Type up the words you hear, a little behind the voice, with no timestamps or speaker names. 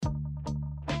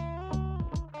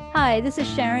Hi, this is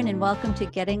Sharon, and welcome to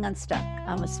Getting Unstuck.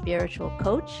 I'm a spiritual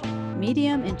coach,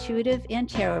 medium, intuitive, and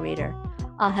tarot reader.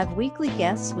 I'll have weekly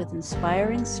guests with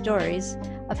inspiring stories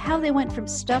of how they went from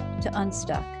stuck to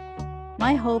unstuck.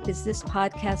 My hope is this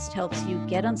podcast helps you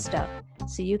get unstuck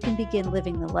so you can begin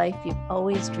living the life you've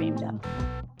always dreamed of.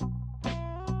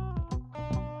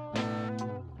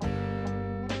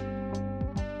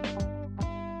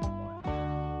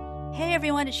 Hey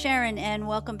everyone, it's Sharon, and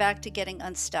welcome back to Getting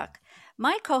Unstuck.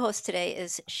 My co-host today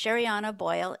is Sherianna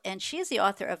Boyle, and she is the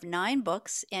author of 9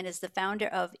 books and is the founder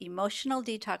of Emotional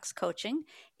Detox Coaching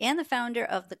and the founder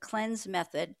of the Cleanse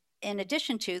Method, in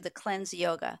addition to the Cleanse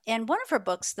Yoga. And one of her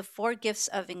books, The 4 Gifts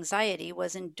of Anxiety,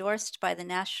 was endorsed by the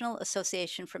National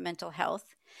Association for Mental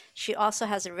Health. She also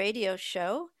has a radio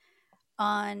show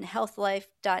on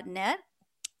healthlife.net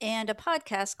and a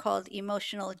podcast called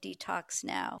Emotional Detox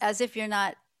Now. As if you're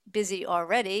not busy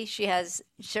already,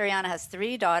 Sherianna has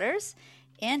 3 daughters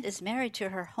and is married to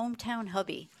her hometown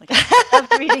hubby. Like, I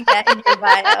loved reading that in your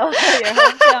bio, your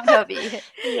hometown hubby.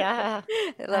 Yeah.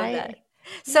 I love that.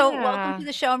 So welcome to Yeah.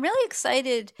 the show. I'm really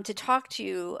excited to talk to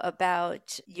you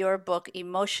about your book,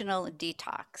 Emotional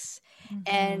Detox.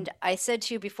 And I said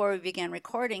to you before we began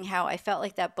recording how I felt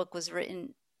like that book was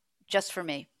written just for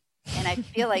me. And I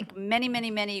feel like many,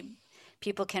 many, many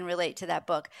people can relate to that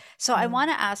book. So I want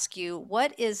to ask you,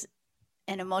 what is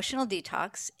an emotional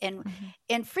detox?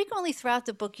 And frequently throughout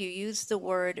the book, you use the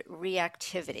word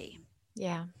reactivity.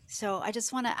 Yeah. So I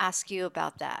just want to ask you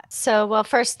about that. So, well,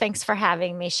 first, thanks for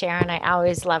having me, Sharon. I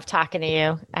always love talking to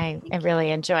you. I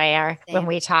really enjoy when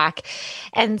we talk.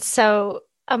 And so,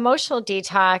 emotional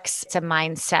detox, it's a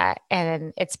mindset,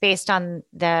 and it's based on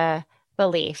the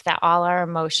belief that all our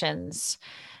emotions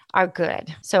are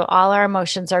good. So, all our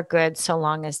emotions are good so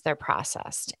long as they're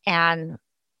processed. And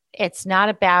it's not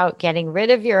about getting rid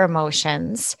of your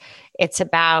emotions, it's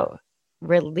about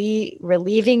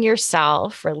relieving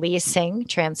yourself, releasing,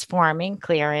 transforming,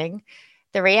 clearing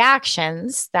the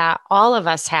reactions that all of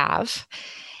us have.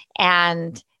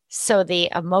 And so the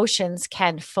emotions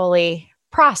can fully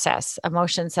process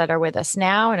emotions that are with us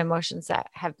now and emotions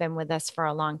that have been with us for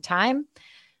a long time,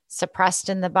 suppressed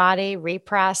in the body,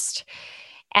 repressed.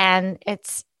 And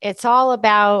it's all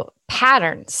about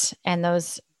patterns, and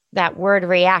that word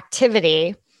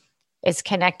reactivity is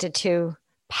connected to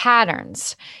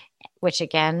patterns, which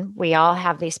again, we all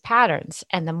have these patterns.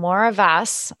 And the more of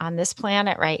us on this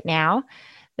planet right now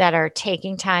that are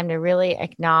taking time to really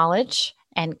acknowledge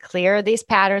and clear these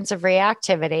patterns of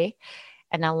reactivity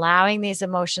and allowing these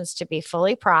emotions to be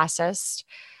fully processed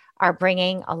are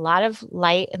bringing a lot of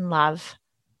light and love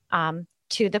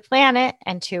to the planet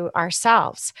and to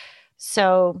ourselves.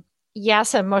 So,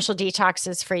 yes, emotional detox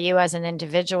is for you as an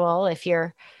individual if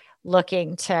you're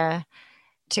looking to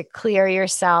clear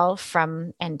yourself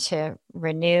from and to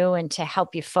renew and to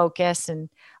help you focus and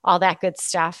all that good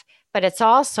stuff. But it's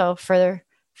also for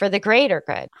the greater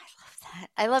good. I love that.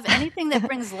 I love anything that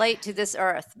brings light to this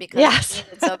earth because Yes. we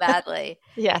need it so badly.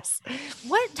 Yes. Tell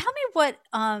me what,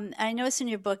 I noticed in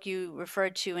your book you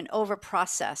referred to an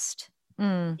overprocessed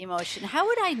emotion. How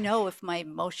would I know if my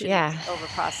emotion is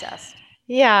overprocessed?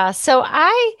 Yeah. So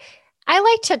I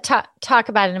like to talk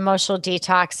about an emotional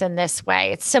detox in this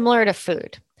way. It's similar to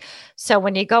food. So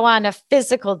when you go on a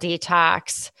physical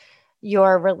detox,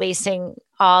 you're releasing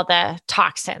all the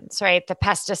toxins, right? The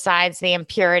pesticides, the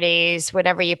impurities,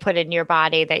 whatever you put in your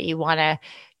body that you want to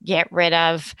get rid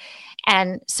of.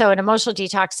 And so an emotional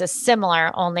detox is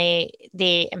similar, only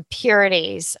the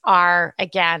impurities are,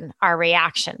 again, our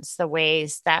reactions, the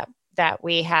ways that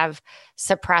we have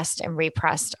suppressed and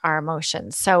repressed our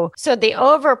emotions. So the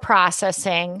over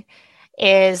processing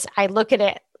is, I look at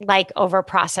it like over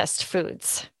processed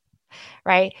foods,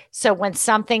 right? So when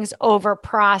something's over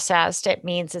processed, it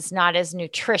means it's not as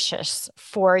nutritious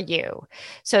for you.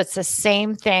 So it's the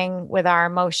same thing with our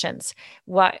emotions.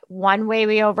 One way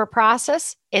we over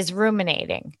process is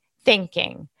ruminating,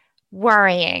 thinking,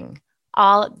 worrying.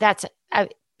 All that's a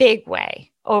big way.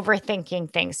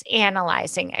 Overthinking things,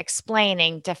 analyzing,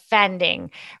 explaining,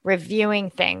 defending, reviewing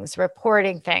things,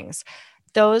 reporting things.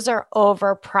 Those are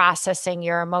over processing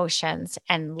your emotions.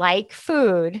 And like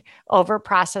food, over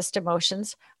processed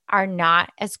emotions are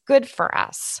not as good for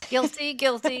us. Guilty,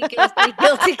 guilty, guilty,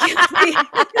 guilty, guilty.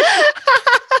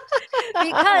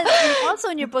 Because also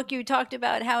in your book, you talked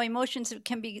about how emotions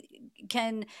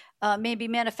can maybe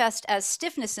manifest as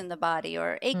stiffness in the body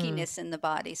or achiness in the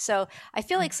body. So I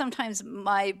feel like sometimes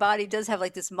my body does have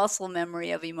like this muscle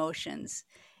memory of emotions.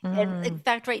 And in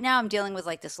fact, right now I'm dealing with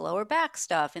like this lower back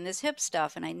stuff and this hip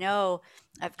stuff, and I know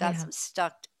I've got some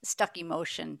stuck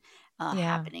emotion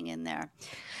happening in there.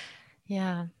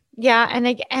 Yeah. Yeah, and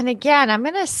again, I'm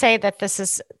going to say that this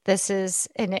is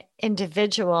an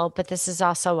individual, but this is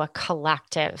also a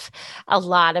collective. A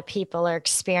lot of people are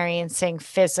experiencing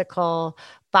physical,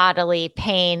 bodily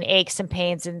pain, aches and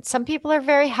pains, and some people are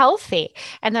very healthy,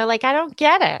 and they're like, I don't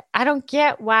get it. I don't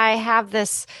get why I have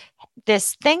this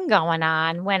thing going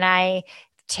on when I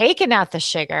taken out the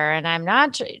sugar and I'm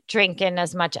not drinking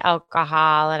as much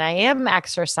alcohol and I am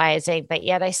exercising, but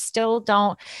yet I still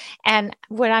don't. And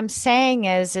what I'm saying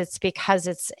is it's because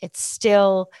it's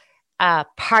still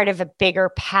part of a bigger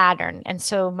pattern. And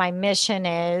so my mission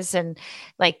is, and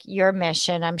like your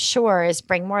mission, I'm sure, is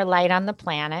bring more light on the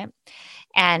planet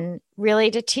and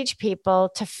really to teach people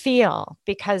to feel.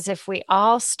 Because if we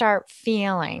all start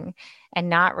feeling and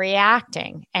not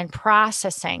reacting and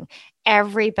processing,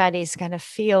 everybody's going to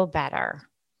feel better.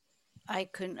 I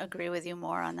couldn't agree with you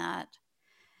more on that.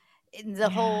 I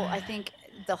Yeah. think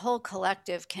the whole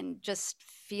collective can just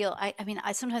feel, I mean,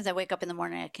 I sometimes I wake up in the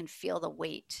morning, I can feel the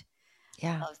weight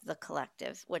Yeah. of the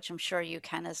collective, which I'm sure you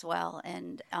can as well.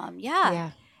 And yeah,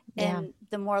 Yeah. Yeah. and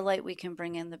the more light we can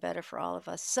bring in, the better for all of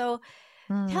us. So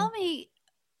tell Mm, me,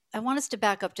 I want us to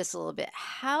back up just a little bit.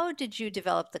 How did you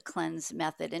develop the cleanse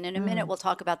method? And in a minute, mm. we'll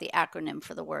talk about the acronym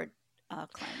for the word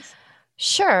cleanse.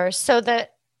 Sure. So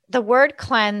the word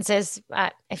cleanse is,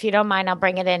 if you don't mind, I'll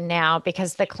bring it in now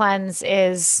because the cleanse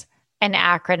is an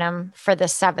acronym for the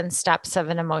 7 steps of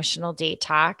an emotional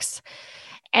detox.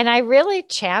 And I really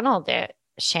channeled it,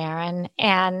 Sharon.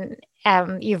 And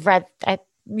you've read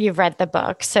the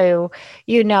book, so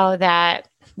you know that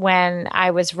when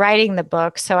I was writing the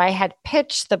book, so I had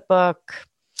pitched the book.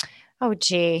 Oh,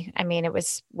 gee, I mean, it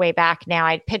was way back now.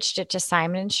 I'd pitched it to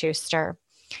Simon and Schuster,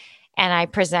 and I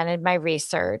presented my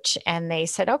research, and they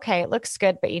said, "Okay, it looks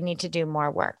good, but you need to do more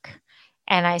work."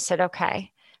 And I said,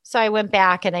 "Okay." So I went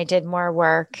back and I did more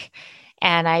work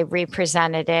and I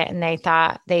represented it and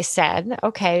they said,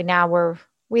 "Okay, now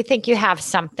we think you have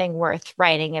something worth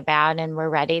writing about and we're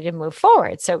ready to move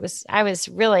forward." So I was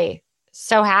really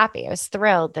so happy. I was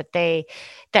thrilled that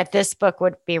this book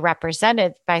would be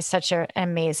represented by such an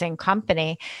amazing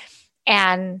company.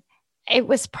 And it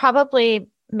was probably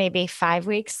maybe 5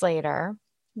 weeks later,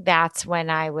 that's when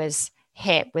I was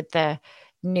hit with the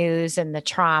news and the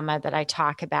trauma that I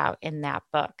talk about in that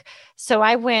book. So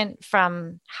I went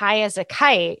from high as a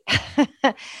kite,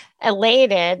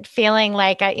 elated, feeling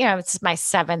like it's my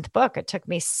 7th book. It took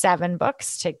me 7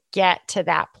 books to get to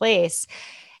that place.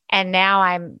 And now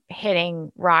I'm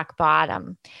hitting rock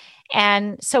bottom.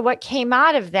 And so, what came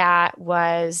out of that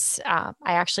was I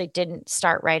actually didn't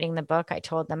start writing the book. I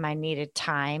told them I needed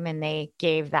time, and they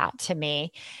gave that to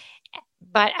me.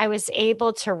 But I was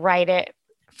able to write it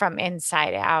from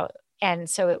inside out. And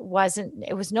so it was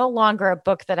no longer a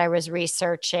book that I was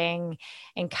researching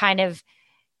and kind of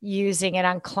using it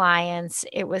on clients.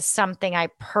 It was something I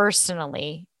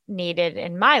personally needed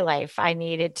in my life. I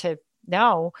needed to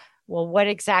know, well, what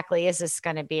exactly is this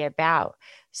going to be about?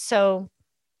 So,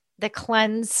 the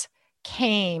cleanse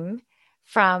came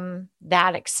from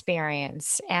that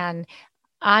experience. And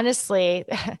honestly,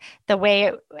 the way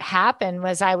it happened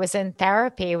was I was in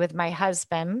therapy with my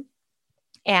husband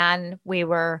and we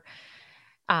were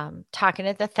talking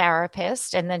to the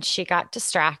therapist, and then she got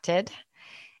distracted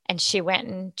and she went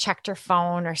and checked her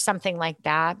phone or something like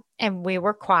that. And we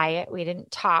were quiet. We didn't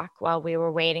talk while we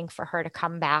were waiting for her to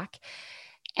come back.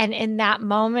 And in that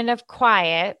moment of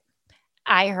quiet,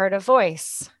 I heard a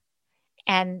voice.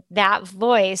 And that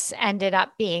voice ended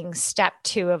up being step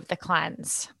 2 of the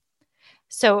cleanse.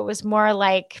 So it was more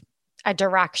like a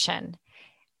direction.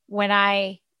 When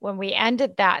we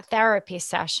ended that therapy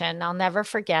session, I'll never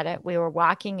forget it. We were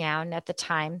walking out, and at the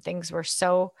time, things were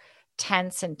so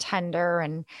tense and tender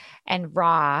and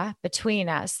raw between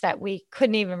us that we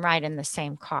couldn't even ride in the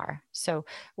same car. So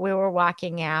we were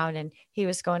walking out, and he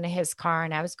was going to his car,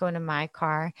 and I was going to my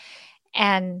car.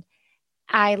 And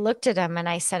I looked at him and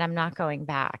I said, "I'm not going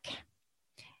back."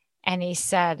 And he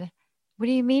said, "What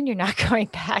do you mean you're not going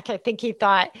back?" I think he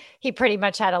thought he pretty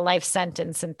much had a life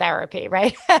sentence in therapy,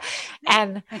 right?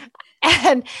 and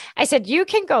and I said, "You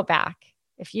can go back.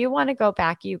 If you want to go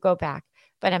back, you go back,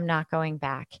 but I'm not going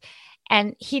back."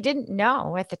 And he didn't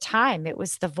know at the time it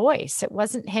was the voice. It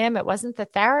wasn't him, it wasn't the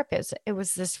therapist. It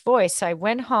was this voice. So I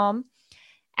went home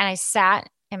and I sat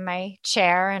in my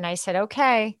chair and I said,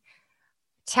 "Okay,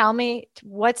 tell me,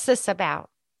 what's this about?"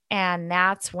 And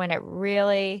that's when it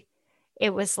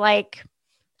was like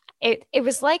it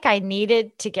was like I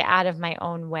needed to get out of my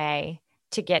own way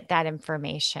to get that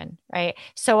information, right?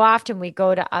 So often we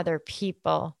go to other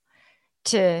people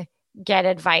to get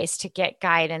advice, to get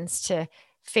guidance, to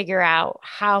figure out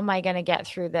how am I going to get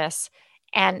through this.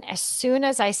 And as soon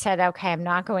as I said, okay, I'm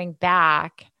not going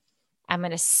back, I'm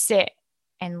going to sit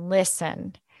and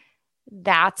listen,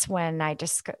 that's when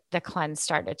the cleanse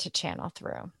started to channel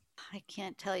through. I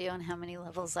can't tell you on how many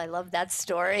levels I love that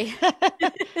story.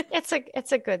 It's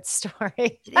a good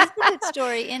story. It is a good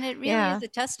story, and it really Yeah. is a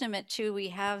testament to we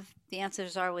have the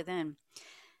answers are within.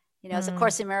 As A Mm,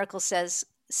 Course in Miracles says,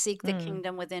 seek the mm.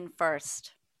 kingdom within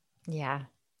first. Yeah.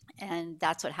 And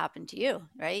that's what happened to you,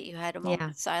 right? You had a moment Yeah.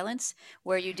 of silence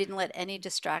where you didn't let any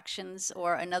distractions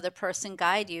or another person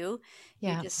guide you. You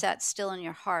Yeah. just sat still in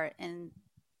your heart, and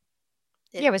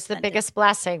Yeah, it was the ascended. biggest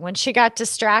blessing. When she got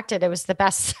distracted, it was the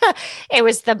best.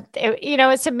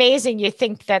 It's amazing. You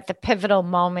think that the pivotal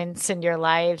moments in your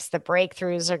lives, the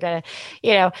breakthroughs are going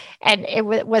to, and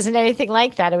wasn't anything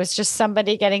like that. It was just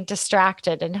somebody getting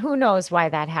distracted. And who knows why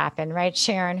that happened, right,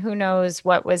 Sharon? Who knows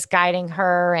what was guiding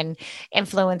her and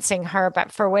influencing her?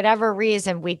 But for whatever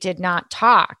reason, we did not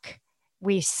talk.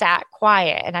 We sat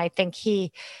quiet. And I think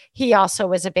he also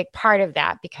was a big part of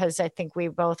that, because I think we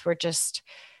both were just,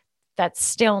 that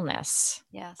stillness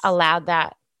Yes. allowed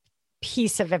that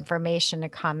piece of information to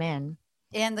come in.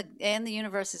 And the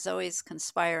universe is always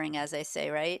conspiring, as I say,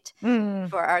 right? Mm,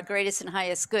 For our greatest and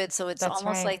highest good. So it's that's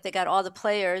almost right. like they got all the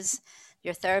players,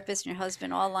 your therapist and your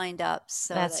husband, all lined up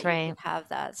so That's that you right. could have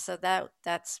that. So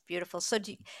that's beautiful. So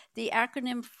the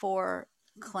acronym for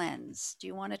cleanse, do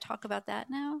you want to talk about that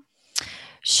now?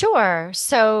 Sure.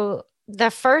 So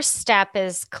the first step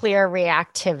is clear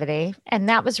reactivity. And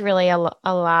that was really a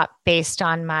lot based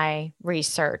on my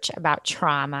research about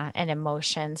trauma and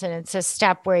emotions. And it's a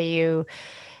step where you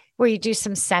do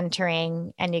some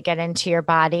centering and you get into your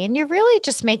body, and you're really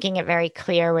just making it very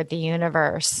clear with the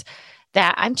universe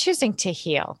that I'm choosing to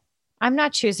heal. I'm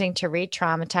not choosing to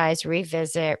re-traumatize,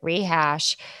 revisit,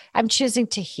 rehash. I'm choosing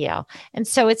to heal. And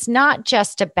so it's not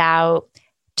just about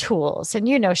tools.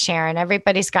 And Sharon,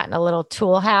 everybody's gotten a little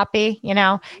tool happy,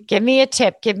 give me a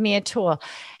tip, give me a tool.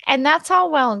 And that's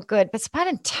all well and good, but it's about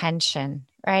intention,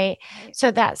 right? Right. So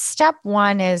that step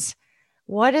one is,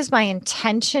 what is my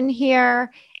intention here?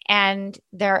 And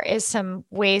there is some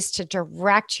ways to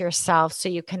direct yourself so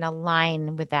you can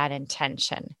align with that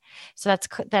intention. So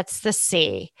that's the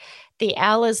C. The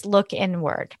L is look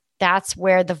inward. That's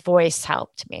where the voice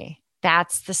helped me.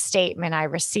 That's the statement I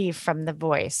received from the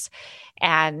voice.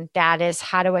 And that is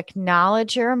how to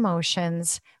acknowledge your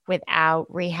emotions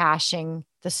without rehashing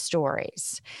the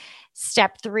stories.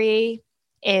 Step 3,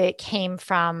 it came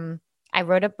from, I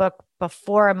wrote a book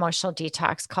before Emotional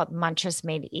Detox called Mantras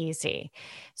Made Easy.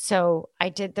 So I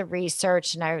did the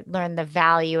research and I learned the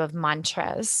value of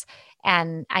mantras.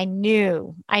 And I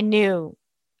knew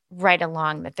right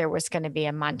along that there was going to be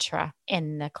a mantra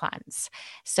in the cleanse.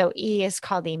 So E is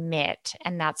called emit,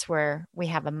 and that's where we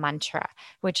have a mantra,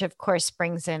 which of course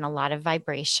brings in a lot of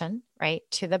vibration, right,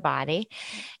 to the body.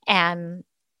 And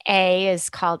A is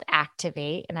called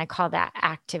activate, and I call that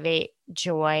activate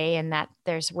joy, and that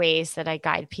there's ways that I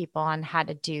guide people on how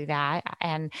to do that.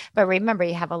 But remember,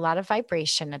 you have a lot of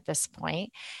vibration at this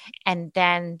point. And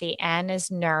then the N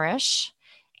is nourish.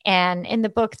 And in the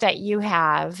book that you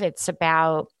have, it's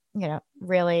about,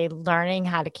 really learning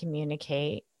how to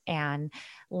communicate and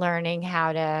learning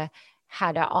how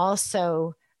to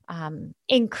also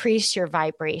increase your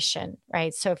vibration,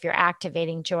 right? So if you're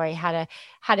activating joy, how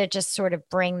to just sort of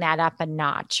bring that up a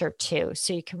notch or two,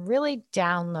 so you can really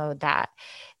download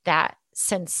that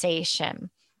sensation.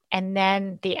 And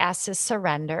then the S is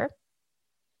surrender,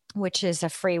 which is a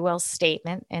free will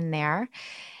statement in there.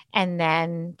 And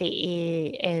then the E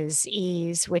is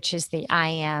ease, which is the I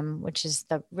am, which is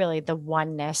really the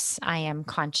oneness, I am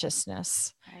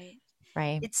consciousness. Right.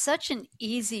 Right. It's such an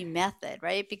easy method,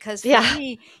 right? Because for Yeah.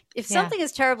 me, if Yeah. something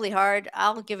is terribly hard,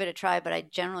 I'll give it a try, but I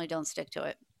generally don't stick to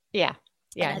it. Yeah. And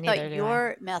Yeah. I Neither thought do I.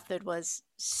 your method was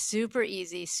super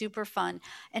easy, super fun.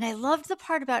 And I loved the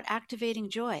part about activating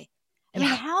joy. I mean,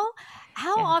 Yeah.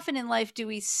 how Yeah. often in life do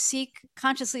we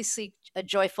consciously seek a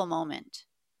joyful moment?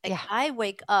 Like Yeah. I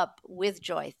wake up with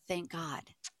joy, thank God.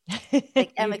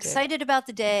 Like I'm You do. excited about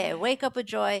the day. I wake up with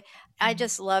joy. I Mm.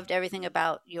 just loved everything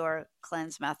about your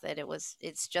cleanse method.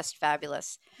 It's just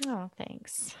fabulous. Oh,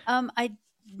 thanks. I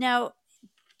now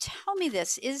tell me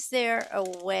this: is there a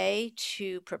way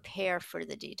to prepare for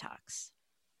the detox?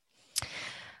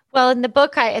 Well, in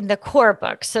the core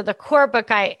book, so the core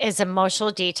book is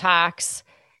emotional detox.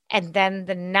 And then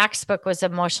the next book was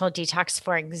emotional detox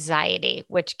for anxiety,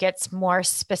 which gets more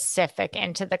specific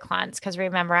into the cleanse. Because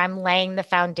remember, I'm laying the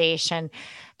foundation.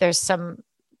 There's some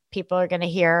people are going to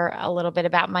hear a little bit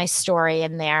about my story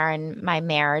in there and my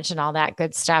marriage and all that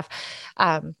good stuff.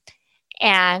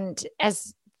 And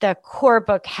as the core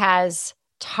book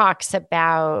talks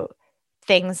about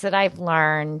things that I've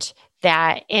learned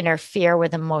that interfere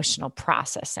with emotional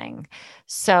processing.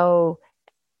 So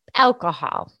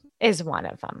alcohol is one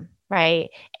of them, right?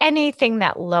 Anything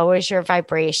that lowers your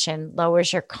vibration,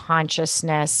 lowers your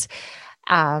consciousness,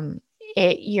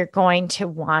 you're going to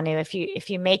want to, if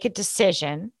you make a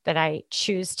decision that I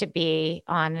choose to be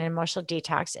on an emotional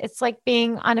detox, it's like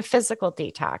being on a physical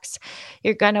detox.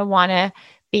 You're going to want to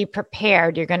be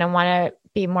prepared. You're going to want to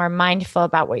be more mindful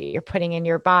about what you're putting in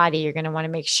your body. You're going to want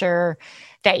to make sure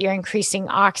that you're increasing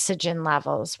oxygen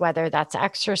levels, whether that's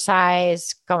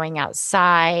exercise, going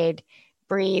outside,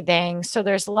 breathing. So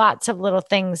there's lots of little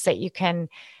things that you can,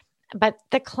 but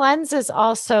the cleanse is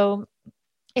also,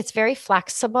 it's very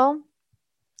flexible,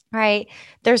 right?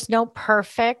 There's no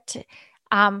perfect.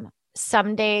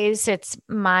 Some days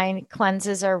my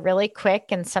cleanses are really quick,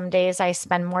 and some days I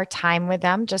spend more time with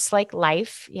them, just like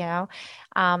life,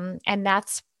 and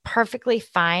that's perfectly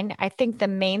fine. I think the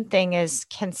main thing is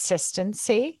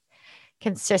consistency.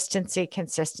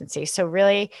 So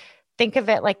really think of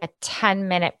it like a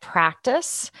 10-minute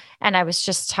practice. And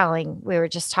we were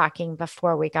just talking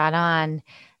before we got on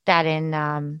that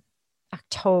in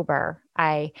October,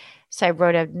 I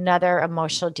wrote another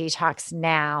emotional detox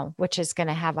now, which is going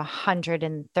to have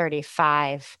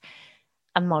 135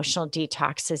 emotional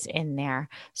detoxes in there.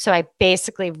 So I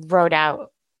basically wrote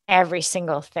out every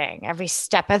single thing, every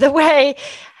step of the way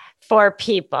for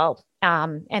people.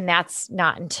 And that's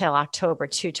not until October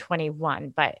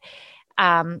 2021. But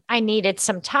I needed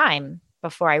some time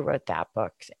before I wrote that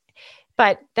book.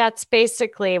 But that's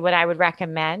basically what I would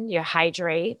recommend. You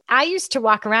hydrate. I used to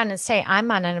walk around and say,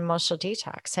 I'm on an emotional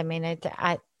detox. I mean,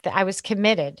 I was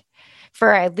committed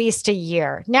for at least a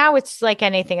year. Now it's like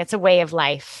anything. It's a way of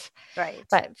life. Right.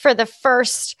 But for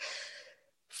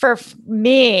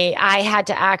me, I had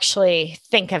to actually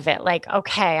think of it like,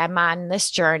 okay, I'm on this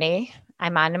journey.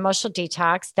 I'm on emotional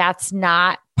detox. That's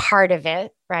not part of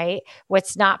it, right?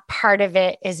 What's not part of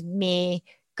it is me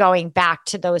going back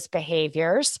to those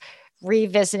behaviors.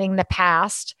 Revisiting the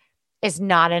past is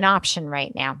not an option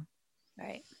right now.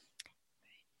 Right.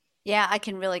 Yeah, I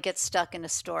can really get stuck in a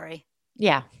story.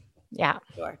 Yeah.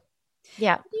 Sure.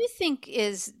 Yeah. What do you think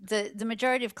is the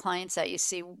majority of clients that you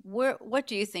see, what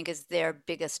do you think is their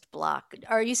biggest block?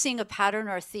 Are you seeing a pattern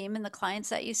or a theme in the clients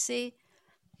that you see?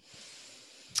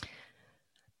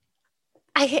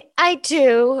 I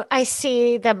do. I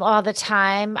see them all the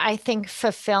time. I think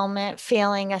fulfillment,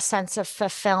 feeling a sense of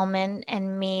fulfillment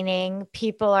and meaning.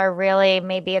 People are really,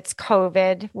 maybe it's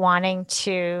COVID, wanting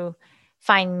to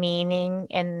find meaning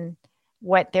in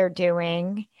what they're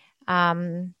doing.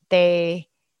 They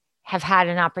have had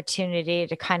an opportunity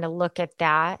to kind of look at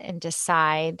that and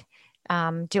decide,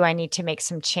 do I need to make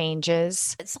some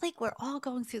changes? It's like we're all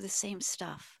going through the same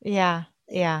stuff. Yeah.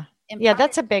 Yeah,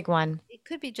 that's a big one. It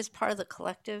could be just part of the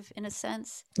collective in a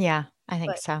sense. Yeah, I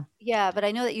think so. Yeah, but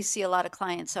I know that you see a lot of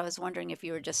clients, so I was wondering if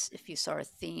you saw a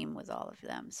theme with all of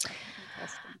them. So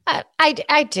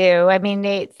I do. I mean,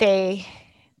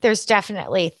 there's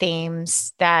definitely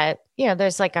themes that,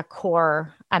 there's like a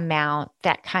core amount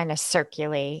that kind of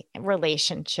circulate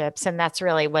relationships. And that's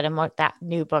really what that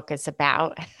new book is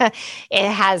about.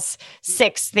 It has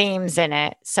 6 themes in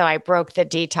it. So I broke the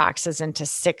detoxes into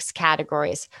 6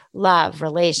 categories: love,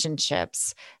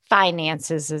 relationships,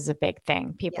 finances is a big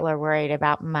thing. People are worried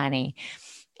about money,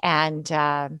 and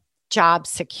job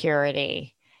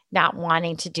security, not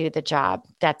wanting to do the job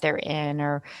that they're in,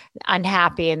 or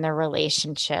unhappy in their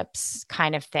relationships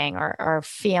kind of thing, or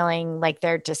feeling like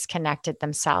they're disconnected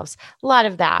themselves. A lot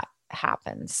of that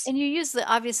happens. And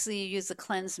obviously you use the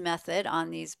cleanse method on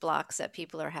these blocks that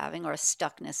people are having, or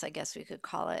stuckness, I guess we could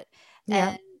call it. Yeah.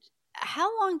 And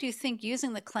how long do you think,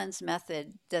 using the cleanse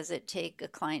method, does it take a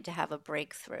client to have a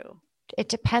breakthrough? It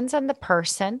depends on the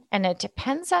person, and it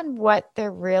depends on what they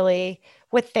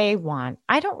want.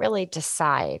 I don't really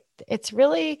decide. It's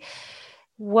really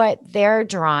what they're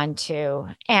drawn to.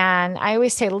 And I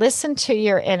always say, listen to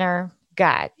your inner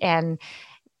gut. And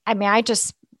I mean,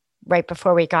 right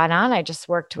before we got on, I just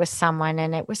worked with someone,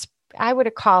 and I would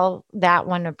have called that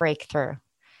one a breakthrough.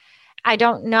 I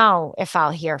don't know if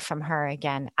I'll hear from her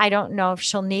again. I don't know if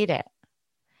she'll need it.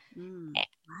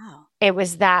 Wow. It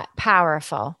was that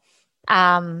powerful.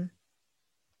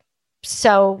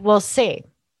 So we'll see.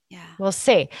 Yeah. We'll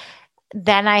see.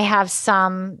 Then I have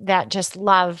some that just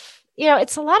love,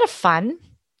 it's a lot of fun.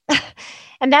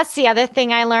 And that's the other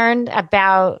thing I learned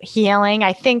about healing.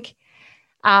 I think,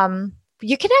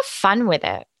 you can have fun with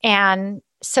it. And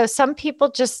so some people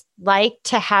just like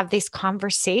to have these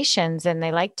conversations and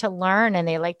they like to learn and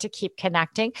they like to keep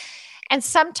connecting. And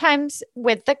sometimes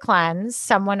with the cleanse,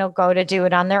 someone will go to do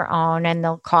it on their own and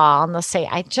they'll call and they'll say,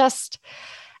 I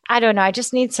don't know, I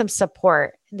just need some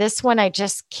support. This one, I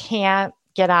just can't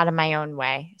get out of my own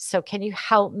way. So can you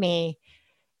help me?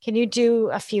 Can you do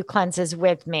a few cleanses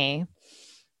with me?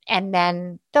 And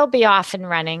then they'll be off and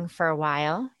running for a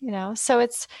while, so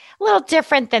it's a little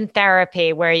different than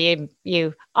therapy where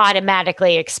you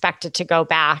automatically expect it to go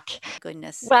back.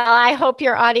 Goodness. Well, I hope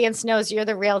your audience knows you're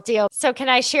the real deal. So can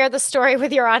I share the story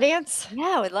with your audience?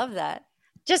 Yeah, I would love that.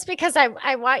 Just because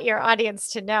I want your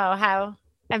audience to know how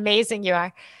amazing you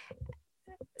are.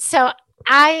 So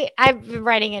I've been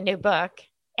writing a new book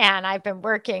and I've been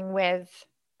working with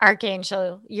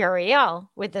Archangel Uriel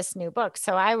with this new book.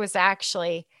 So I was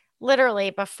actually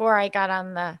literally before I got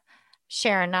on the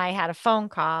Sharon and I had a phone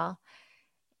call.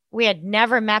 We had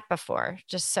never met before,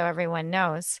 just so everyone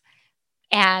knows.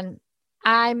 And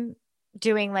I'm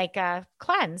doing like a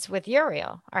cleanse with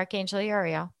Uriel, Archangel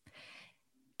Uriel.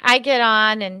 I get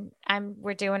on and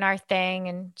we're doing our thing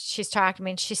and she's talking to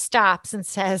me and she stops and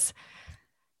says,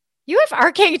 "You have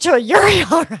Archangel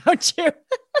Uriel around you."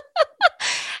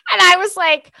 And I was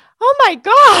like, oh my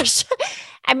gosh.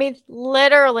 I mean,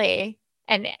 literally,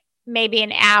 and maybe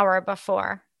an hour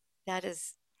before. That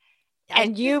is,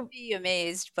 and you'd be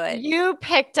amazed, but you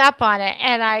picked up on it.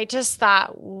 And I just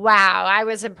thought, wow, I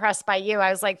was impressed by you. I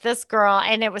was like, this girl,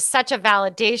 and it was such a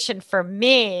validation for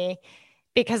me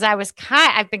because I've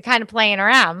been kind of playing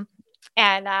around.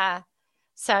 And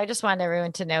so I just wanted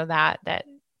everyone to know that.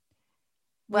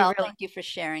 Well, thank you for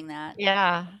sharing that.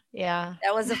 Yeah. Yeah.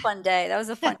 That was a fun day. That was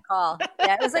a fun call.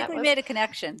 Yeah. It was like we made a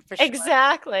connection for sure.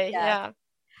 Exactly. Yeah.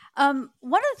 One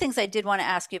of the things I did want to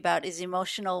ask you about is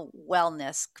emotional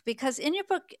wellness, because in your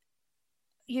book,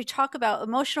 you talk about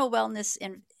emotional wellness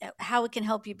and how it can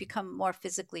help you become more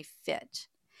physically fit.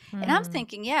 And I'm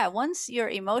thinking, once your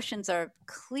emotions are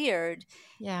cleared,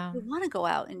 you want to go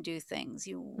out and do things.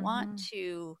 You want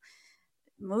to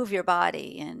move your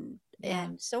body.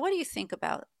 And so what do you think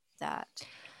about that?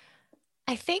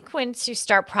 I think once you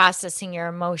start processing your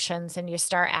emotions and you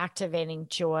start activating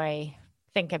joy,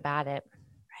 think about it.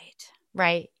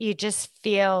 Right. You just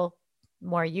feel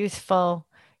more youthful.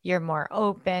 You're more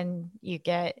open. You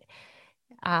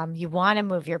want to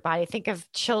move your body. Think of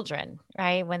children,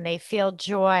 right? When they feel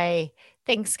joy,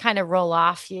 things kind of roll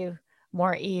off you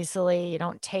more easily.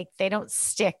 They don't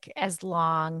stick as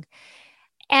long.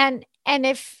 And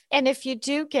if you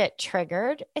do get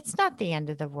triggered, it's not the end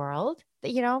of the world.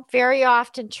 Very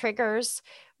often triggers,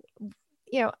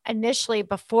 initially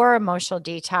before emotional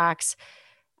detox,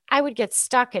 I would get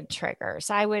stuck in triggers.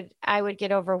 I would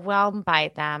get overwhelmed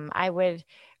by them. I would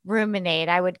ruminate.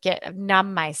 I would get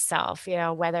numb myself,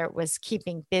 whether it was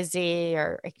keeping busy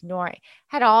or ignoring,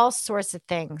 had all sorts of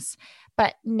things.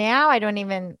 But now I've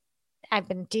been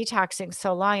detoxing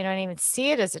so long, I don't even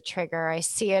see it as a trigger. I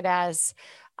see it as,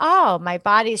 oh, my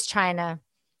body's trying to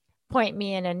point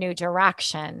me in a new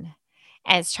direction.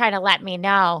 And it's trying to let me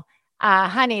know,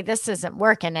 honey, this isn't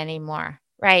working anymore,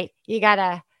 right? You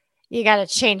gotta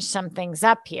change some things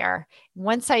up here.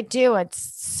 Once I do, it's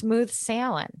smooth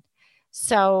sailing.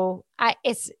 So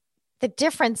the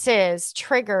difference is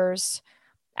triggers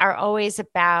are always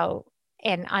about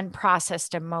an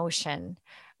unprocessed emotion.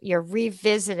 You're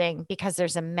revisiting because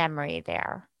there's a memory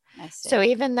there. So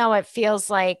even though it feels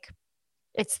like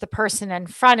it's the person in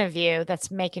front of you that's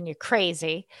making you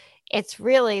crazy, it's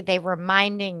really they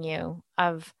reminding you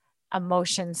of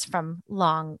emotions from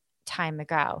long time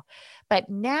ago. But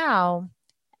now,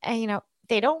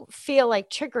 they don't feel like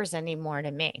triggers anymore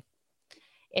to me.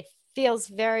 It feels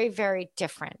very, very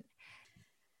different.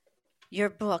 Your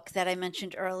book that I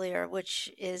mentioned earlier, which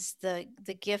is the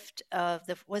gift of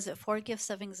was it 4 Gifts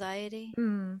of Anxiety?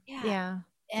 Yeah.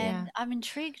 And I'm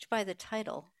intrigued by the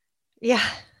title. Yeah.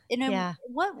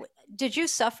 What did you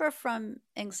suffer from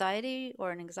anxiety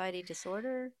or an anxiety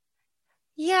disorder?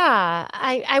 Yeah,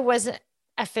 I wasn't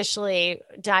officially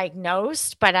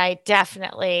diagnosed, but I guess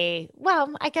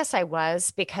I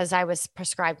was because I was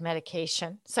prescribed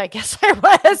medication. So I guess I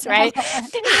was, right?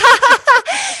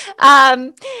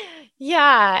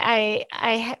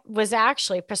 I was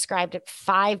actually prescribed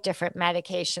 5 different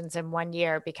medications in 1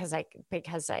 year because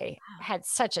I had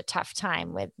such a tough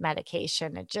time with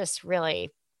medication. It just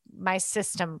really, my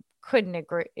system couldn't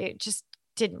agree. It just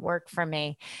didn't work for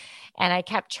me. And I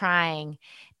kept trying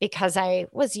because I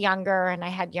was younger and I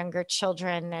had younger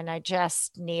children and I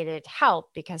just needed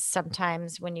help because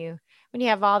sometimes when you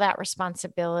have all that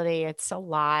responsibility, it's a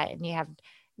lot and you have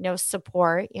no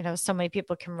support. So many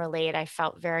people can relate. I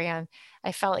felt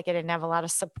like I didn't have a lot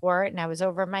of support and I was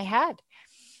over my head.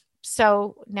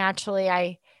 So naturally,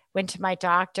 I went to my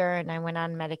doctor and I went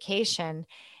on medication.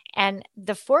 And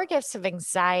the 4 Gifts of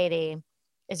Anxiety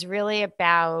is really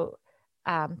about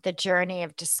the journey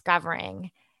of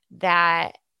discovering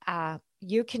that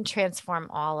you can transform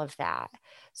all of that.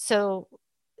 So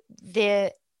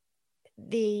the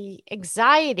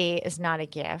anxiety is not a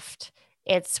gift.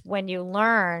 It's when you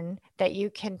learn that you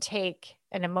can take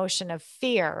an emotion of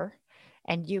fear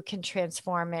and you can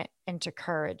transform it into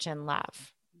courage and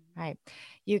love, right?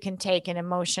 You can take an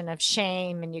emotion of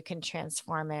shame and you can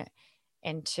transform it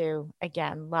into,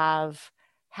 again, love,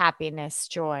 happiness,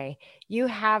 joy. You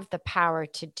have the power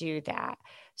to do that.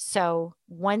 So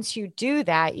once you do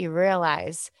that, you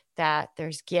realize that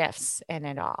there's gifts in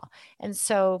it all. And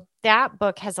so that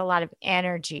book has a lot of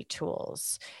energy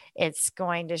tools. It's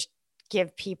going to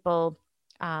give people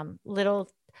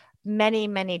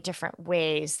many different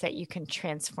ways that you can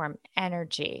transform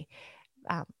energy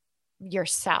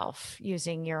yourself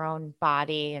using your own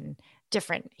body and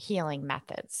different healing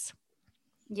methods.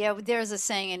 Yeah, there's a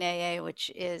saying in AA, which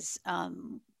is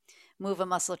move a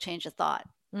muscle, change a thought.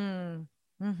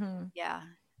 Mm-hmm. Yeah.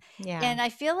 Yeah. And I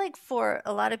feel like for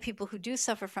a lot of people who do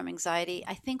suffer from anxiety,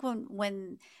 I think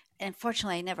when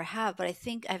unfortunately I never have, but I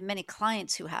think I have many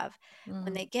clients who have,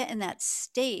 when they get in that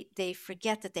state, they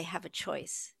forget that they have a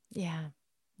choice. Yeah.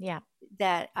 Yeah.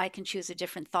 That I can choose a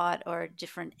different thought or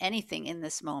different anything in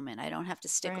this moment. I don't have to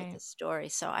stick with this story.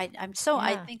 So I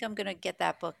think I'm going to get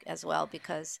that book as well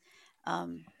because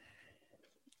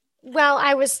well,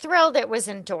 I was thrilled it was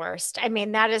endorsed. I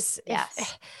mean, that is,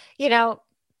 yes.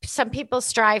 Some people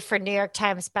strive for New York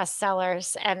Times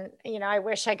bestsellers, and, I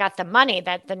wish I got the money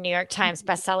that the New York Times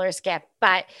bestsellers get.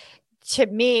 But to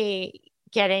me,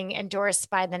 getting endorsed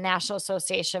by the National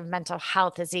Association of Mental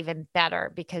Health is even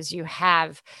better because you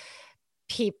have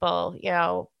people,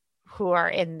 who are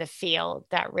in the field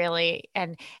that really,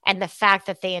 and the fact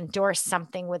that they endorse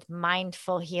something with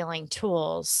mindful healing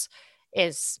tools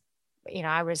is,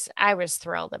 I was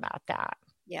thrilled about that.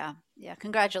 Yeah. Yeah.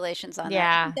 Congratulations on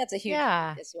that. I think that's a huge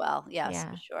thing as well. Yes,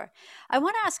 for sure. I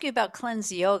want to ask you about cleanse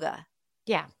yoga.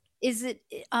 Yeah. Is it,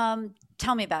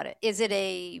 tell me about it. Is it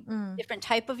a different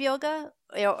type of yoga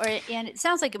and it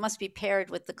sounds like it must be paired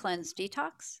with the cleanse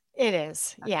detox? It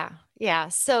is. Okay. Yeah. Yeah.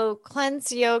 So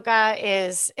cleanse yoga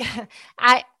is,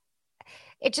 it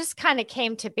just kind of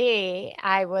came to be.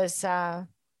 I was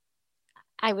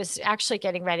actually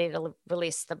getting ready to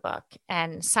release the book,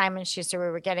 and Simon Schuster,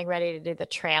 we were getting ready to do the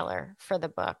trailer for the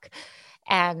book.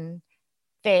 And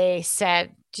they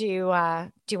said, do you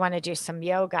want to do some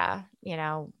yoga?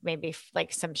 Maybe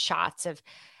like some shots of,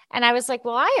 and I was like,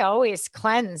 well, I always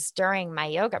cleanse during my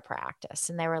yoga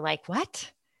practice. And they were like,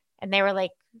 what? And they were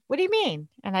like, what do you mean?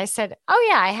 And I said, oh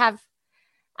yeah,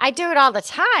 I do it all the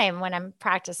time when I'm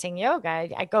practicing yoga.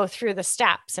 I go through the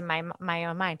steps in my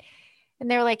own mind. And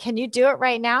they were like, can you do it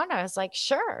right now? And I was like,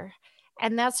 sure.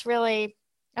 And that's really,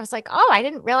 I was like, oh, I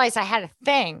didn't realize I had a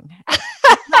thing.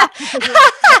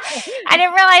 I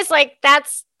didn't realize like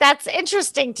that's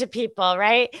interesting to people.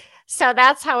 Right. So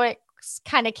that's how it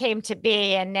kind of came to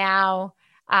be. And now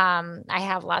I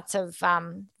have lots of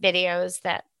videos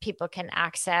that people can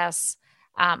access.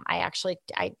 I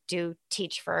do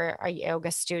teach for a yoga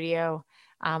studio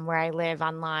where I live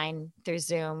online through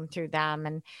Zoom through them.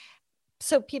 And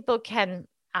so people can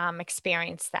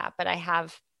experience that, but I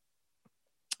have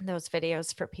those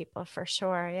videos for people for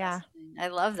sure. Yeah. I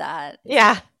love that.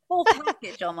 Yeah. Whole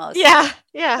package almost. Yeah.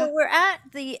 Yeah. So we're at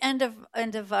the end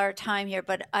of our time here,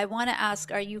 but I want to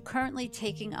ask, are you currently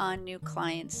taking on new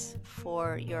clients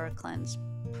for your cleanse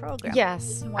program?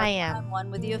 Yes, I am.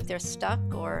 One with you if they're stuck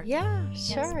or. Yeah,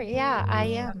 sure. Yeah, I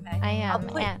am. Okay. I am. I'll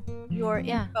put your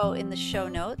info in the show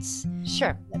notes.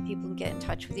 Sure. That people can get in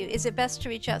touch with you. Is it best to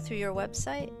reach out through your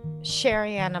website?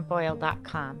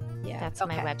 SheriannaBoyle.com. Yeah. That's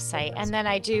my website. And then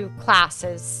I do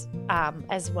classes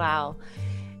as well.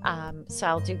 So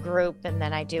I'll do group and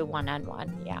then I do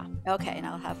one-on-one. Yeah. Okay. And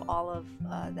I'll have all of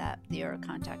your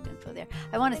contact info there.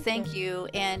 I want to thank you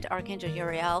and Archangel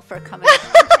Uriel for coming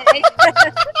today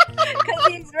because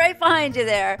he's right behind you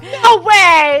there. No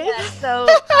way. Yeah, so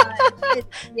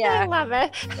I love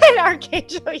it. And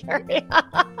Archangel Uriel.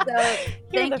 So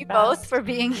thank you both for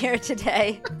being here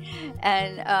today.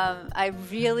 And I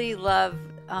really loved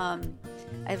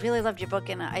your book,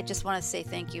 and I just want to say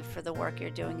thank you for the work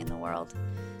you're doing in the world.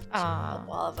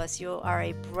 All of us. You are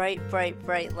a bright, bright,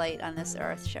 bright light on this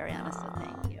earth, Sherianna. So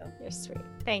thank you. You're sweet.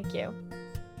 Thank you.